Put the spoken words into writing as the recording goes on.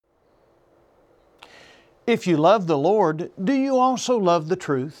If you love the Lord, do you also love the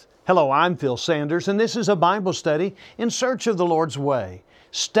truth? Hello, I'm Phil Sanders, and this is a Bible study in search of the Lord's way.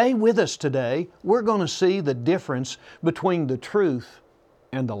 Stay with us today. We're going to see the difference between the truth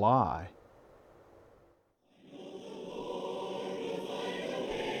and the lie.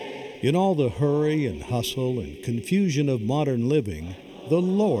 In all the hurry and hustle and confusion of modern living, the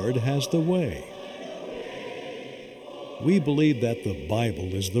Lord has the way. We believe that the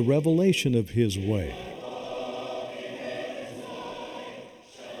Bible is the revelation of His way.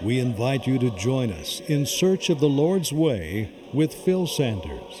 We invite you to join us in search of the Lord's way with Phil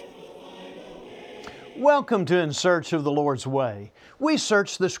Sanders. Welcome to In Search of the Lord's Way. We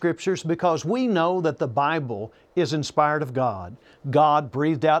search the Scriptures because we know that the Bible is inspired of God. God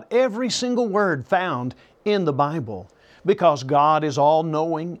breathed out every single word found in the Bible. Because God is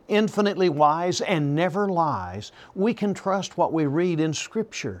all-knowing, infinitely wise, and never lies, we can trust what we read in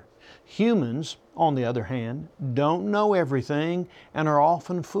Scripture. Humans, on the other hand, don't know everything and are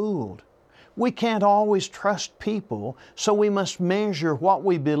often fooled. We can't always trust people, so we must measure what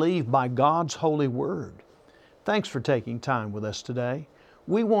we believe by God's holy word. Thanks for taking time with us today.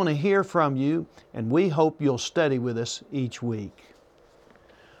 We want to hear from you, and we hope you'll study with us each week.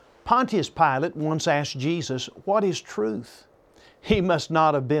 Pontius Pilate once asked Jesus, "What is truth?" He must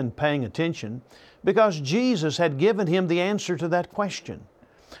not have been paying attention, because Jesus had given him the answer to that question.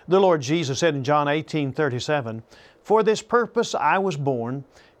 The Lord Jesus said in John 18:37, "For this purpose I was born,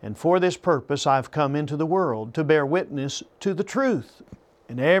 and for this purpose I've come into the world, to bear witness to the truth.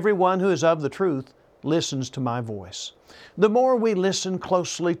 And everyone who is of the truth listens to my voice." The more we listen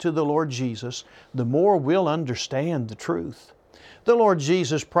closely to the Lord Jesus, the more we'll understand the truth. The Lord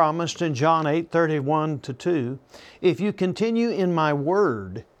Jesus promised in John 8:31-2, "If you continue in my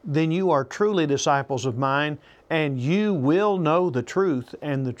word, then you are truly disciples of mine, and you will know the truth,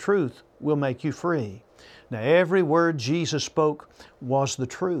 and the truth will make you free." Now, every word Jesus spoke was the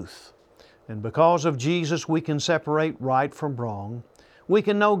truth. And because of Jesus, we can separate right from wrong. We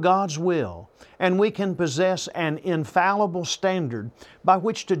can know God's will, and we can possess an infallible standard by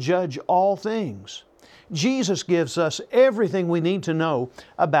which to judge all things. Jesus gives us everything we need to know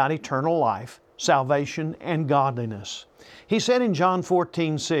about eternal life, salvation, and godliness. He said in John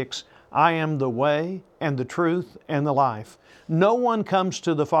 14:6, "I am the way and the truth and the life. No one comes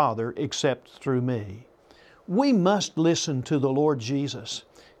to the Father except through me." We must listen to the Lord Jesus.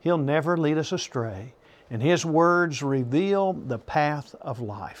 He'll never lead us astray, and His words reveal the path of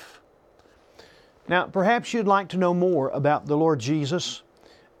life. Now, perhaps you'd like to know more about the Lord Jesus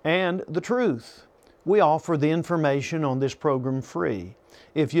and the truth. We offer the information on this program free.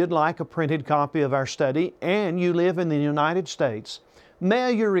 If you'd like a printed copy of our study and you live in the United States, mail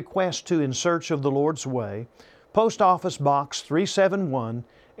your request to In Search of the Lord's Way, Post Office Box 371,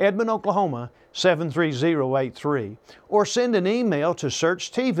 Edmond, Oklahoma 73083, or send an email to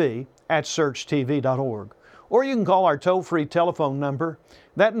searchtv@searchtv.org. Or you can call our toll-free telephone number.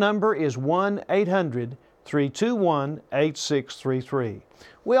 That number is 1-800-321-8633.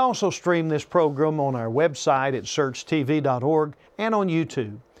 We also stream this program on our website at searchtv.org and on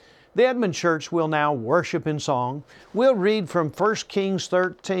YouTube. The Edmond Church will now worship in song. We'll read from 1 Kings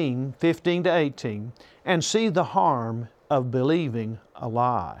 13:15-18 and see the harm of believing a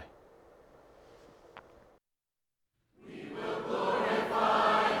lie.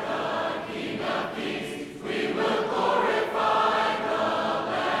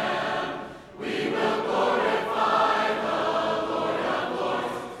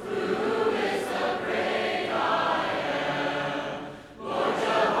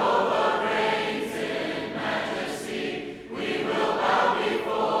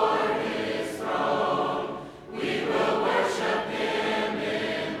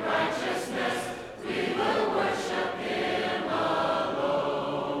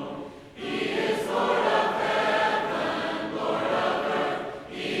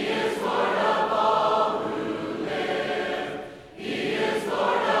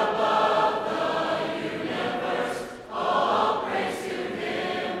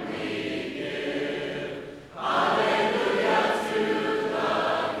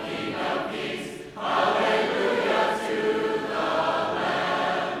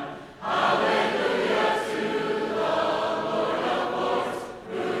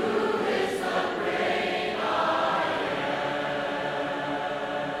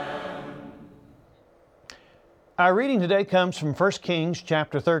 Our reading today comes from 1 Kings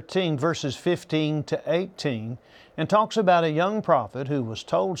chapter 13, verses 15-18, and talks about a young prophet who was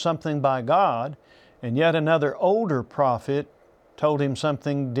told something by God, and yet another older prophet told him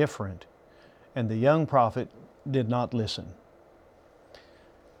something different, and the young prophet did not listen.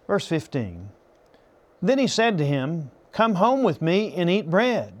 Verse 15, Then he said to him, Come home with me and eat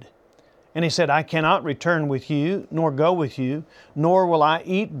bread. And he said, I cannot return with you, nor go with you, nor will I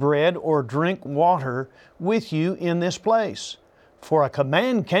eat bread or drink water with you in this place. For a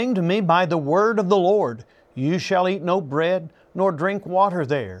command came to me by the word of the Lord, You shall eat no bread, nor drink water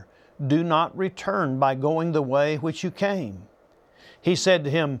there. Do not return by going the way which you came. He said to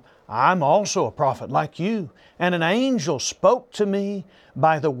him, I'm also a prophet like you, and an angel spoke to me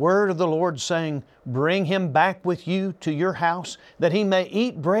by the word of the Lord, saying, Bring him back with you to your house, that he may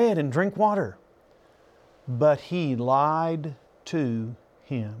eat bread and drink water. But he lied to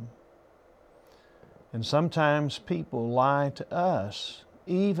him. And sometimes people lie to us,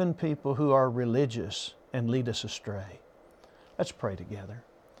 even people who are religious, and lead us astray. Let's pray together.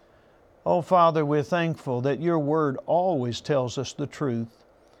 Oh, Father, we're thankful that Your Word always tells us the truth,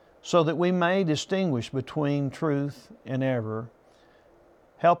 so that we may distinguish between truth and error.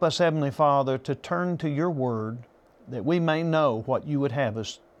 Help us, Heavenly Father, to turn to Your Word, that we may know what You would have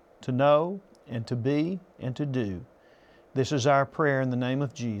us to know and to be and to do. This is our prayer in the name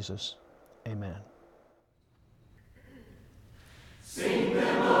of Jesus. Amen. Sing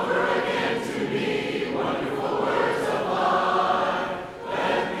them over again to me, wonderful words of life.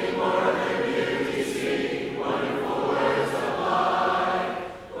 Let me more than beauty see, wonderful words of life.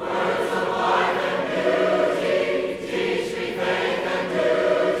 Words of life and beauty, teach me faith and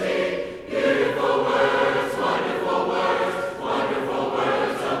duty. Beautiful words, wonderful words, wonderful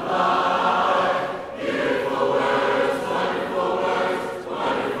words of life. Beautiful words, wonderful words,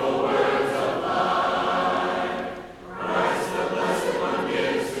 wonderful words of life. Christ the Blessed One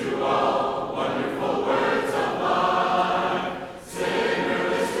gives to all wonderful words of life. Sinner,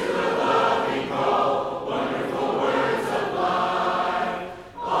 listen to the loving call, wonderful words of life.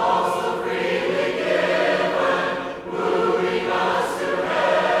 All so freely given, wooing us to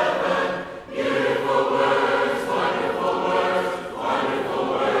heaven. Beautiful words, wonderful words, wonderful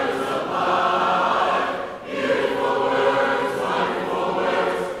words of life. Beautiful words, wonderful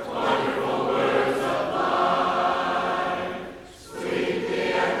words, wonderful words of life. Sweetly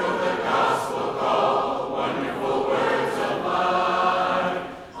echo the gospel call, wonderful words of life.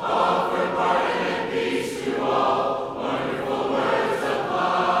 Offer pardon and peace to all, wonderful words of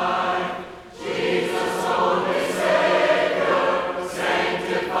life. Jesus, only Savior,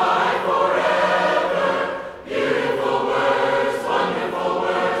 sanctified forever. Beautiful words, wonderful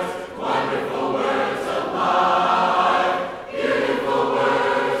words, wonderful words of life. Beautiful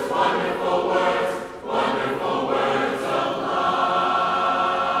words, wonderful words, wonderful words of life.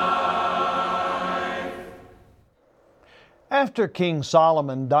 After King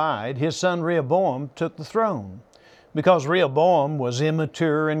Solomon died, his son Rehoboam took the throne. Because Rehoboam was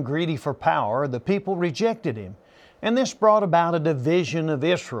immature and greedy for power, the people rejected him, and this brought about a division of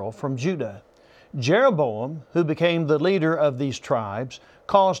Israel from Judah. Jeroboam, who became the leader of these tribes,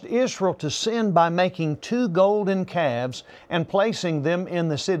 caused Israel to sin by making 2 golden calves and placing them in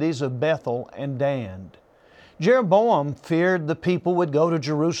the cities of Bethel and Dan. Jeroboam feared the people would go to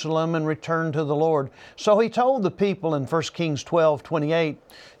Jerusalem and return to the Lord. So he told the people in 1 Kings 12:28,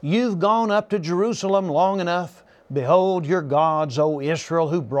 You've gone up to Jerusalem long enough. Behold your gods, O Israel,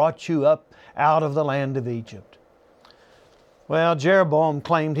 who brought you up out of the land of Egypt. Well, Jeroboam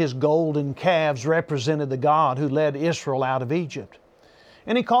claimed his golden calves represented the God who led Israel out of Egypt.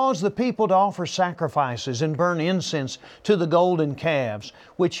 And he caused the people to offer sacrifices and burn incense to the golden calves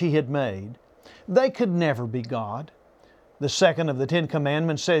which he had made. They could never be God. The second of the 10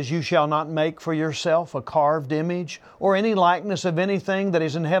 Commandments says, You shall not make for yourself a carved image or any likeness of anything that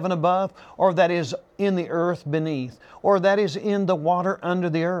is in heaven above, or that is in the earth beneath, or that is in the water under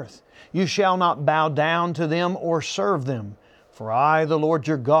the earth. You shall not bow down to them or serve them. For I, the Lord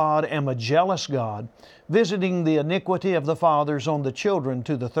your God, am a jealous God, visiting the iniquity of the fathers on the children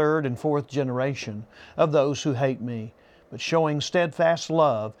to the 3rd and 4th generation of those who hate me, but showing steadfast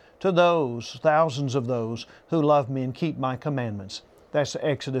love to those, thousands of those, who love me and keep my commandments. That's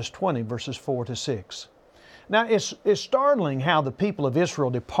Exodus 20, verses 4 to 6. Now, it's startling how the people of Israel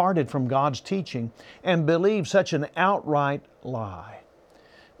departed from God's teaching and believed such an outright lie.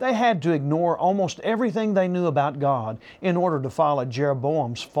 They had to ignore almost everything they knew about God in order to follow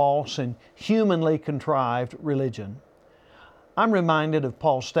Jeroboam's false and humanly contrived religion. I'm reminded of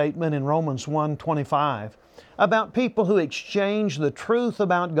Paul's statement in Romans 1:25 about people who exchanged the truth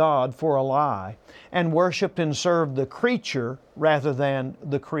about God for a lie and worshiped and served the creature rather than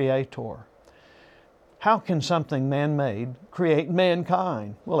the Creator. How can something man-made create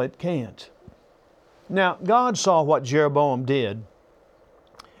mankind? Well, it can't. Now, God saw what Jeroboam did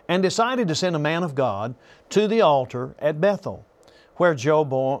and decided to send a man of God to the altar at Bethel, where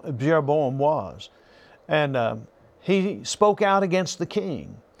Jeroboam was. And he spoke out against the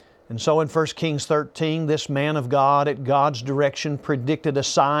king. And so in 1 Kings 13, this man of God at God's direction predicted a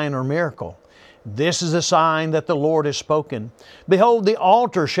sign or miracle. This is a sign that the Lord has spoken. Behold, the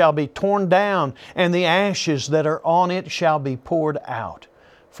altar shall be torn down, and the ashes that are on it shall be poured out.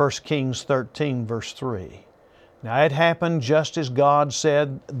 1 Kings 13, verse 3. Now it happened just as God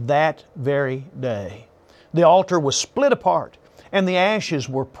said that very day. The altar was split apart, and the ashes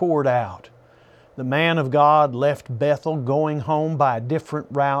were poured out. The man of God left Bethel, going home by a different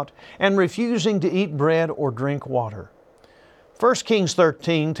route and refusing to eat bread or drink water. 1 Kings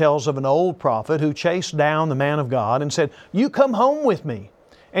 13 tells of an old prophet who chased down the man of God and said, "You come home with me,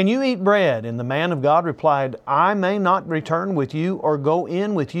 and you eat bread." And the man of God replied, "I may not return with you or go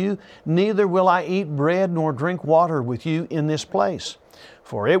in with you, neither will I eat bread nor drink water with you in this place.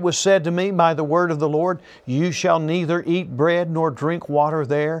 For it was said to me by the word of the Lord, You shall neither eat bread nor drink water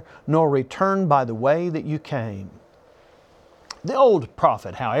there, nor return by the way that you came." The old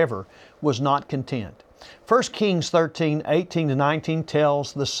prophet, however, was not content. 1 Kings 13, 18-19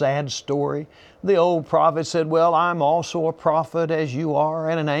 tells the sad story. The old prophet said, "Well, I'm also a prophet as you are,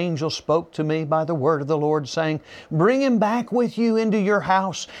 and an angel spoke to me by the word of the Lord, saying, Bring him back with you into your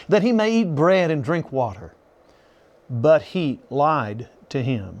house, that he may eat bread and drink water." But he lied to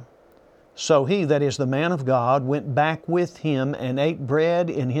him. So he, that is the man of God, went back with him and ate bread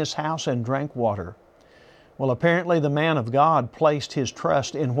in his house and drank water. Well, apparently the man of God placed his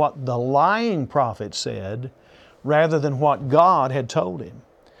trust in what the lying prophet said rather than what God had told him.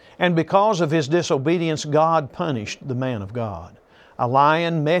 And because of his disobedience, God punished the man of God. A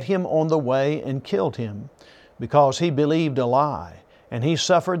lion met him on the way and killed him because he believed a lie, and he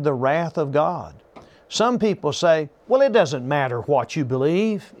suffered the wrath of God. Some people say, "Well, it doesn't matter what you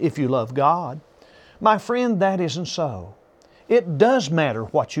believe if you love God." My friend, that isn't so. It does matter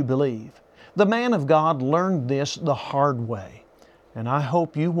what you believe. The man of God learned this the hard way, and I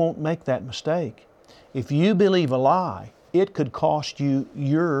hope you won't make that mistake. If you believe a lie, it could cost you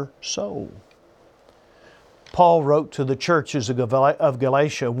your soul. Paul wrote to the churches of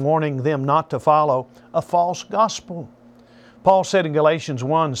Galatia, warning them not to follow a false gospel. Paul said in Galatians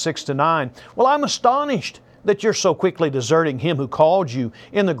 1, 6-9, "Well, I'm astonished that you're so quickly deserting Him who called you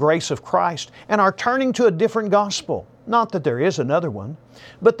in the grace of Christ and are turning to a different gospel. Not that there is another one,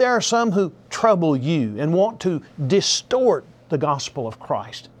 but there are some who trouble you and want to distort the gospel of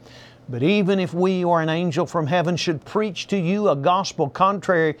Christ. But even if we or an angel from heaven should preach to you a gospel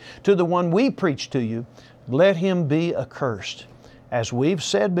contrary to the one we preach to you, let him be accursed. As we've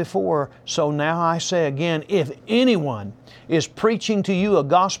said before, so now I say again, if anyone is preaching to you a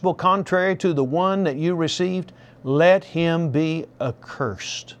gospel contrary to the one that you received, let him be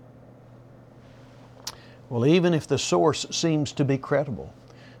accursed." Well, even if the source seems to be credible,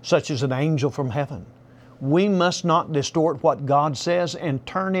 such as an angel from heaven, we must not distort what God says and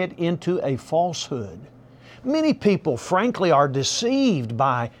turn it into a falsehood. Many people, frankly, are deceived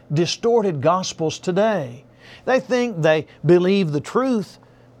by distorted gospels today. They think they believe the truth,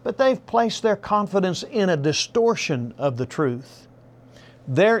 but they've placed their confidence in a distortion of the truth.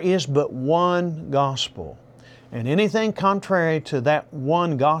 There is but one gospel, and anything contrary to that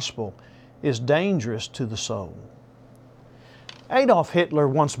one gospel is dangerous to the soul. Adolf Hitler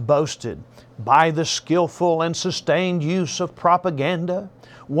once boasted, "By the skillful and sustained use of propaganda,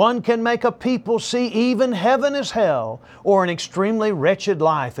 one can make a people see even heaven as hell or an extremely wretched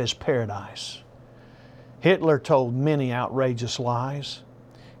life as paradise." Hitler told many outrageous lies.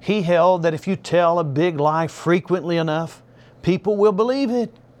 He held that if you tell a big lie frequently enough, people will believe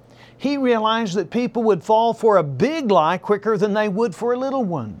it. He realized that people would fall for a big lie quicker than they would for a little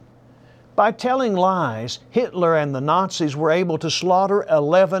one. By telling lies, Hitler and the Nazis were able to slaughter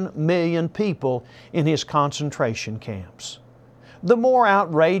 11 million people in his concentration camps. The more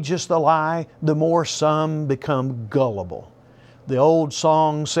outrageous the lie, the more some become gullible. The old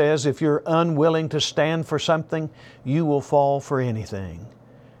song says, if you're unwilling to stand for something, you will fall for anything.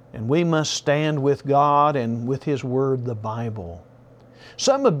 And we must stand with God and with His Word, the Bible.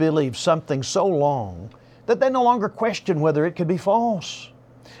 Some have believed something so long that they no longer question whether it could be false.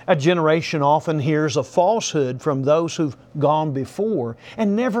 A generation often hears a falsehood from those who've gone before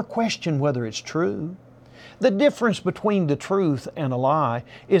and never question whether it's true. The difference between the truth and a lie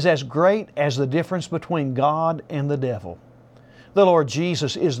is as great as the difference between God and the devil. The Lord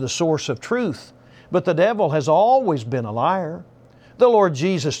Jesus is the source of truth, but the devil has always been a liar. The Lord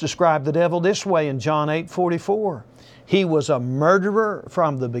Jesus described the devil this way in John 8:44. He was a murderer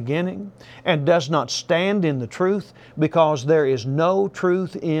from the beginning and does not stand in the truth because there is no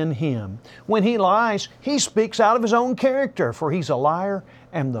truth in him. When he lies, he speaks out of his own character, for he's a liar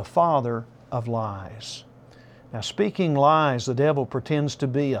and the father of lies. Now, speaking lies, the devil pretends to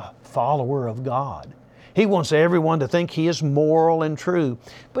be a follower of God. He wants everyone to think he is moral and true,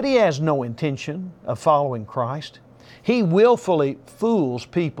 but he has no intention of following Christ. He willfully fools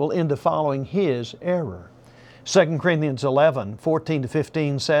people into following his error. 2 Corinthians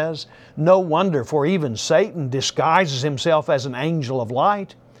 11:14-15 says, "No wonder, for even Satan disguises himself as an angel of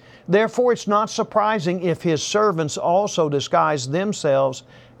light. Therefore it's not surprising if his servants also disguise themselves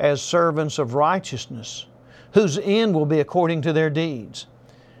as servants of righteousness, whose end will be according to their deeds."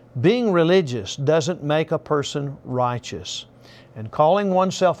 Being religious doesn't make a person righteous, and calling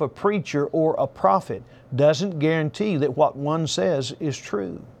oneself a preacher or a prophet doesn't guarantee that what one says is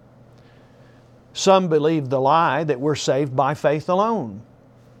true. Some believe the lie that we're saved by faith alone.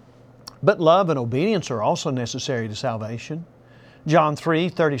 But love and obedience are also necessary to salvation. John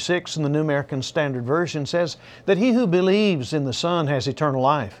 3:36 in the New American Standard Version says that he who believes in the Son has eternal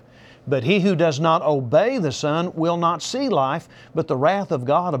life, but he who does not obey the Son will not see life, but the wrath of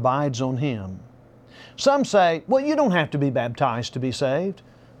God abides on him. Some say, well, you don't have to be baptized to be saved.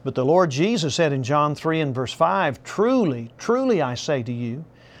 But the Lord Jesus said in John 3 and verse 5, "Truly, truly I say to you,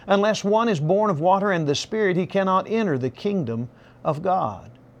 unless one is born of water and the Spirit, he cannot enter the kingdom of God."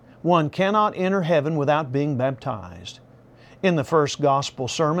 One cannot enter heaven without being baptized. In the first gospel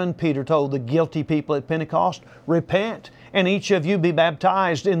sermon, Peter told the guilty people at Pentecost, "Repent, and each of you be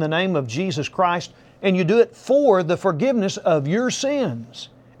baptized in the name of Jesus Christ, and you do it for the forgiveness of your sins,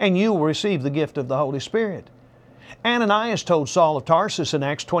 and you will receive the gift of the Holy Spirit." Ananias told Saul of Tarsus in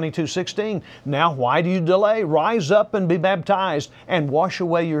Acts 22:16, "Now why do you delay? Rise up and be baptized, and wash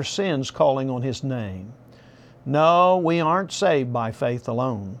away your sins, calling on His name." No, we aren't saved by faith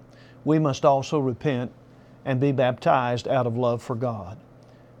alone. We must also repent and be baptized out of love for God.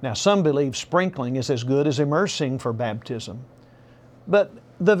 Now, some believe sprinkling is as good as immersing for baptism. But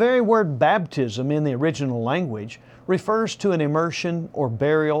the very word baptism in the original language refers to an immersion or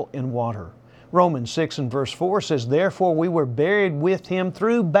burial in water. Romans 6 and verse 4 says, "Therefore we were buried with Him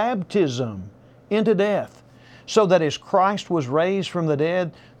through baptism into death, so that as Christ was raised from the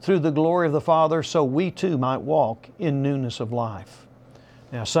dead through the glory of the Father, so we too might walk in newness of life."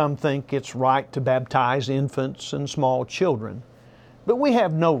 Now, some think it's right to baptize infants and small children, but we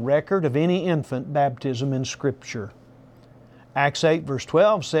have no record of any infant baptism in Scripture. Acts 8 verse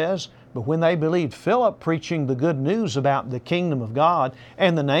 12 says, "But when they believed Philip preaching the good news about the kingdom of God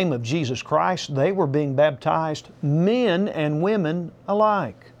and the name of Jesus Christ, they were being baptized, men and women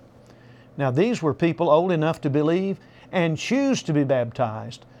alike." Now, these were people old enough to believe and choose to be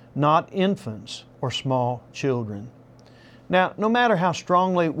baptized, not infants or small children. Now, no matter how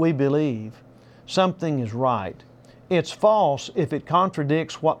strongly we believe something is right, it's false if it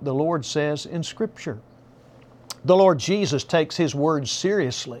contradicts what the Lord says in Scripture. The Lord Jesus takes His words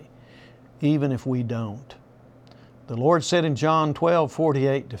seriously, even if we don't. The Lord said in John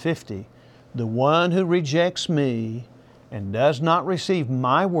 12:48-50, "The one who rejects me and does not receive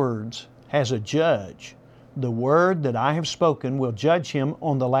my words has a judge. The word that I have spoken will judge him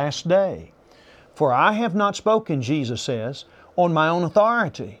on the last day. For I have not spoken," Jesus says, "on my own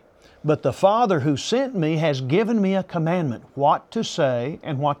authority, but the Father who sent me has given me a commandment, what to say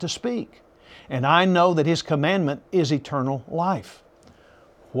and what to speak. And I know that His commandment is eternal life.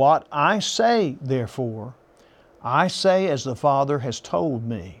 What I say, therefore, I say as the Father has told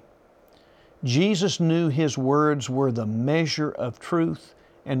me." Jesus knew His words were the measure of truth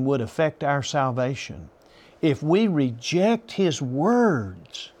and would affect our salvation. If we reject His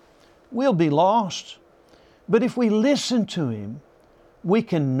words, we'll be lost. But if we listen to Him, we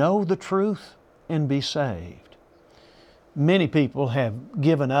can know the truth and be saved. Many people have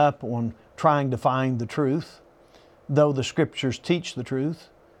given up on trying to find the truth, though the Scriptures teach the truth.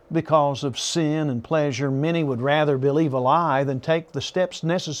 Because of sin and pleasure, many would rather believe a lie than take the steps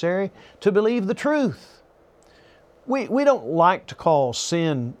necessary to believe the truth. We don't like to call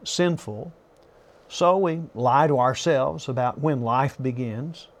sin sinful, so we lie to ourselves about when life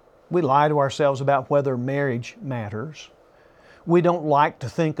begins. We lie to ourselves about whether marriage matters. We don't like to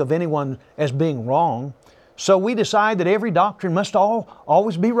think of anyone as being wrong, so we decide that every doctrine must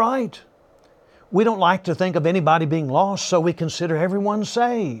always be right. We don't like to think of anybody being lost, so we consider everyone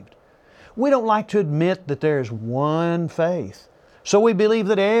saved. We don't like to admit that there is one faith, so we believe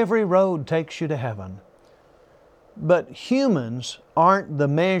that every road takes you to heaven. But humans aren't the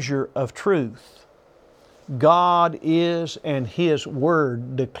measure of truth. God is, and His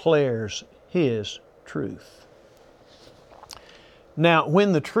Word declares His truth. Now,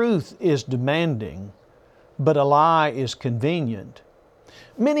 when the truth is demanding, but a lie is convenient,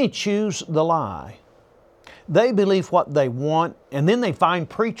 many choose the lie. They believe what they want, and then they find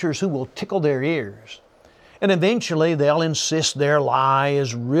preachers who will tickle their ears. And eventually they'll insist their lie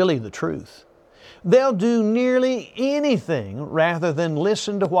is really the truth. They'll do nearly anything rather than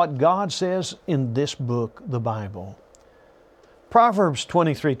listen to what God says in this book, the Bible. Proverbs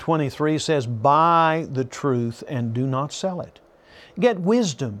 23:23 says, "Buy the truth and do not sell it. Get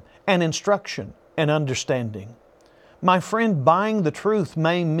wisdom and instruction and understanding." My friend, buying the truth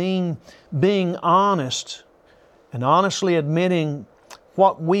may mean being honest and honestly admitting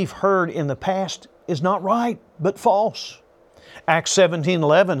what we've heard in the past is not right, but false. Acts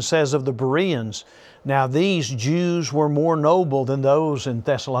 17:11 says of the Bereans, "Now these Jews were more noble than those in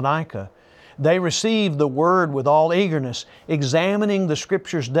Thessalonica. They received the Word with all eagerness, examining the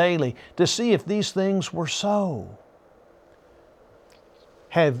Scriptures daily to see if these things were so."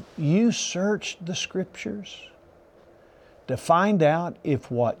 Have you searched the Scriptures to find out if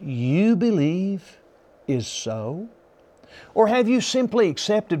what you believe is so? Or have you simply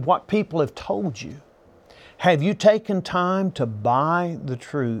accepted what people have told you? Have you taken time to buy the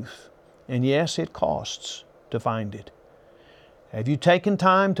truth? And yes, it costs to find it. Have you taken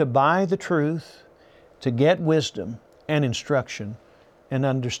time to buy the truth, to get wisdom and instruction and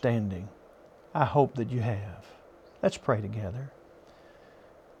understanding? I hope that you have. Let's pray together.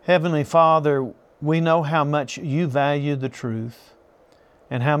 Heavenly Father, we know how much you value the truth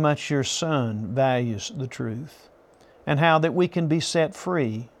and how much your Son values the truth and how that we can be set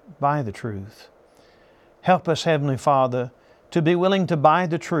free by the truth. Help us, Heavenly Father, to be willing to buy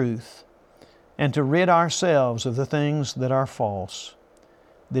the truth and to rid ourselves of the things that are false.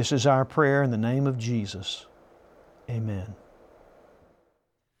 This is our prayer in the name of Jesus. Amen.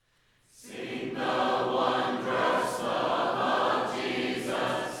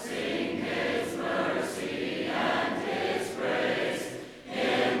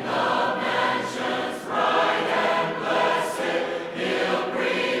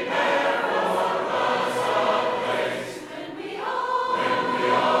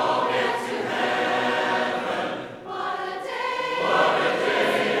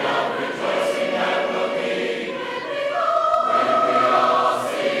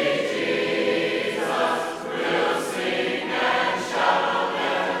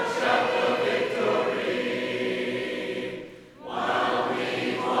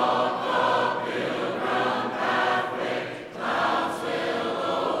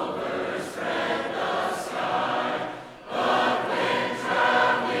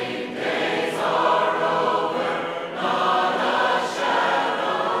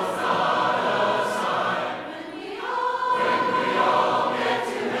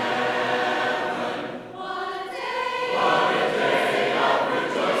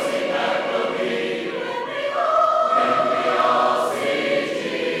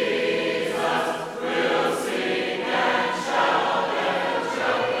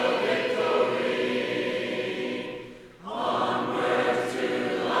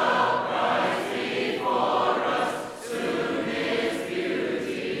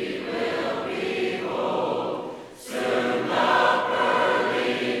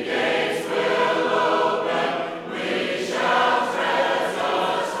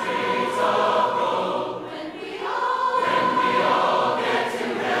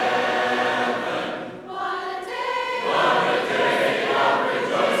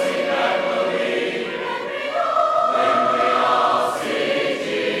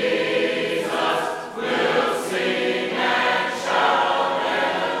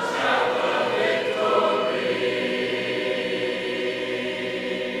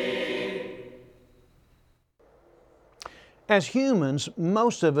 As humans,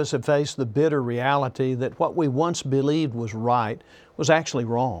 most of us have faced the bitter reality that what we once believed was right was actually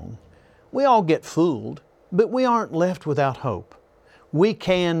wrong. We all get fooled, but we aren't left without hope. We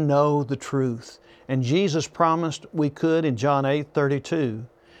can know the truth, and Jesus promised we could in John 8:32.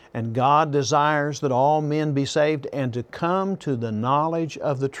 And God desires that all men be saved and to come to the knowledge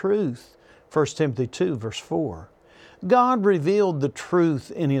of the truth. 1 Timothy 2, verse 4. God revealed the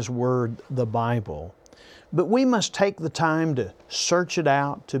truth in His Word, the Bible. But we must take the time to search it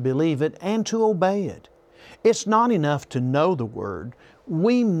out, to believe it, and to obey it. It's not enough to know the Word.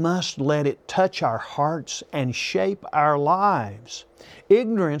 We must let it touch our hearts and shape our lives.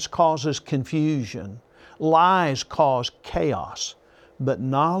 Ignorance causes confusion. Lies cause chaos. But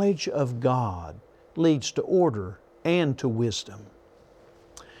knowledge of God leads to order and to wisdom.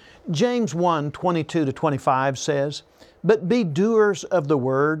 James 1:22-25 says, "But be doers of the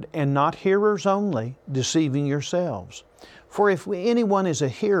word and not hearers only, deceiving yourselves. For if anyone is a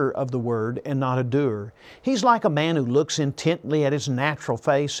hearer of the word and not a doer, he's like a man who looks intently at his natural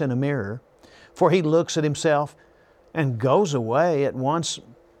face in a mirror. for he looks at himself and goes away at once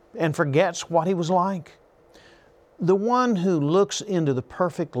and forgets what he was like. The one who looks into the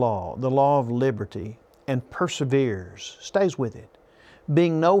perfect law, the law of liberty, and perseveres, stays with it,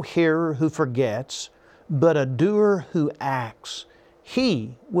 being no hearer who forgets, but a doer who acts,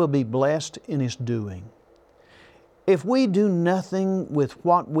 he will be blessed in his doing. If we do nothing with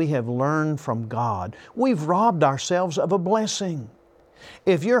what we have learned from God, we've robbed ourselves of a blessing.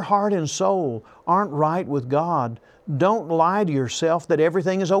 If your heart and soul aren't right with God, don't lie to yourself that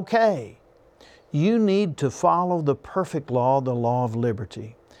everything is okay. You need to follow the perfect law, the law of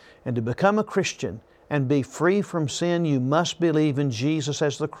liberty. And to become a Christian and be free from sin, you must believe in Jesus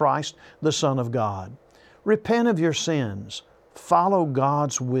as the Christ, the Son of God. Repent of your sins. Follow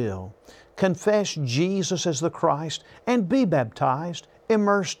God's will. Confess Jesus as the Christ and be baptized,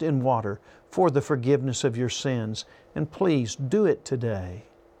 immersed in water for the forgiveness of your sins. And please do it today.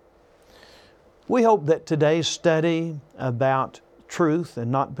 We hope that today's study about truth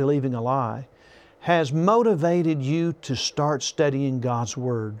and not believing a lie has motivated you to start studying God's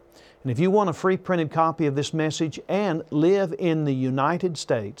Word. And if you want a free printed copy of this message and live in the United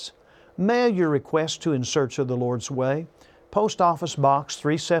States, mail your request to In Search of the Lord's Way, Post Office Box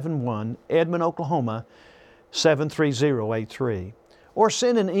 371, Edmond, Oklahoma 73083. Or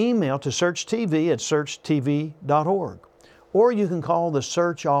send an email to searchtv@searchtv.org. Or you can call the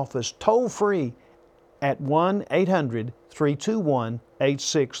Search office toll-free at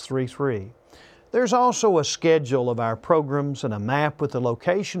 1-800-321-8633. There's also a schedule of our programs and a map with the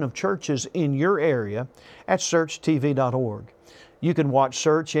location of churches in your area at searchtv.org. You can watch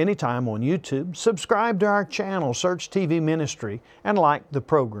Search anytime on YouTube, subscribe to our channel, Search TV Ministry, and like the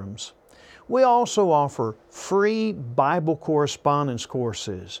programs. We also offer free Bible correspondence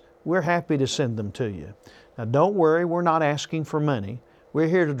courses. We're happy to send them to you. Now don't worry, we're not asking for money. We're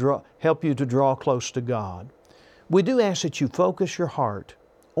here to help you to draw close to God. We do ask that you focus your heart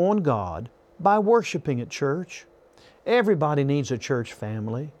on God by worshiping at church. Everybody needs a church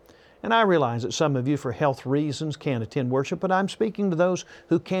family. And I realize that some of you, for health reasons, can't attend worship, but I'm speaking to those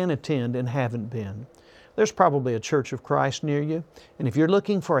who can attend and haven't been. There's probably a Church of Christ near you, and if you're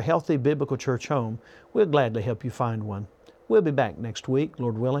looking for a healthy biblical church home, we'll gladly help you find one. We'll be back next week,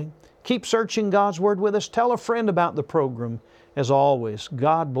 Lord willing. Keep searching God's Word with us. Tell a friend about the program. As always,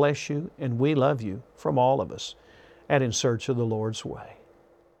 God bless you, and we love you from all of us at In Search of the Lord's Way.